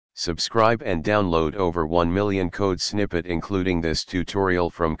Subscribe and download over 1 million code snippet including this tutorial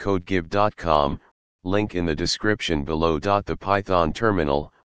from codegive.com, link in the description below. The Python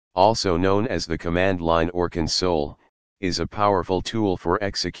terminal, also known as the command line or console, is a powerful tool for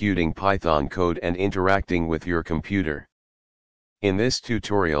executing Python code and interacting with your computer. In this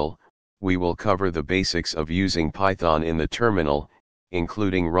tutorial, we will cover the basics of using Python in the terminal,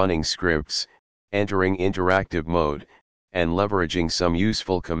 including running scripts, entering interactive mode, and leveraging some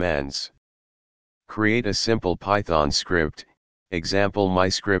useful commands. Create a simple Python script, example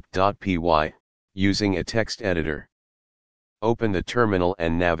myscript.py, using a text editor. Open the terminal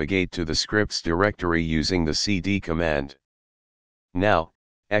and navigate to the scripts directory using the cd command. Now,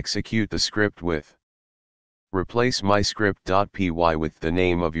 execute the script with. Replace myscript.py with the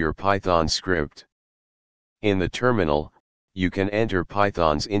name of your Python script. In the terminal, you can enter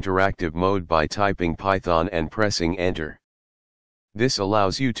Python's interactive mode by typing Python and pressing enter. This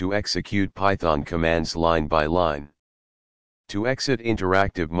allows you to execute Python commands line by line. To exit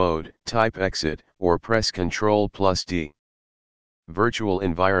interactive mode, type exit, or press Ctrl D. Virtual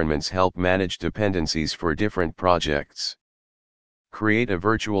environments help manage dependencies for different projects. Create a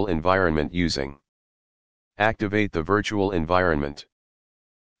virtual environment using. Activate the virtual environment.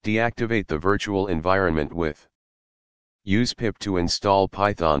 Deactivate the virtual environment with. Use pip to install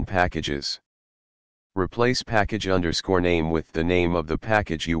Python packages. Replace package_name with the name of the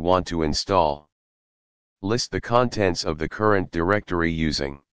package you want to install. List the contents of the current directory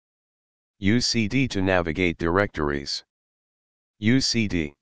using. Use cd to navigate directories. Use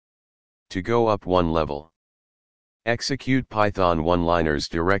cd to go up one level. Execute Python one-liners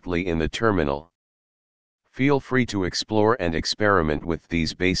directly in the terminal. Feel free to explore and experiment with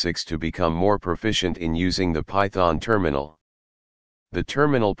these basics to become more proficient in using the Python terminal. The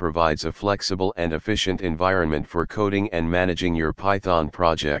terminal provides a flexible and efficient environment for coding and managing your Python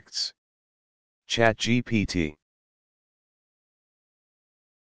projects. ChatGPT.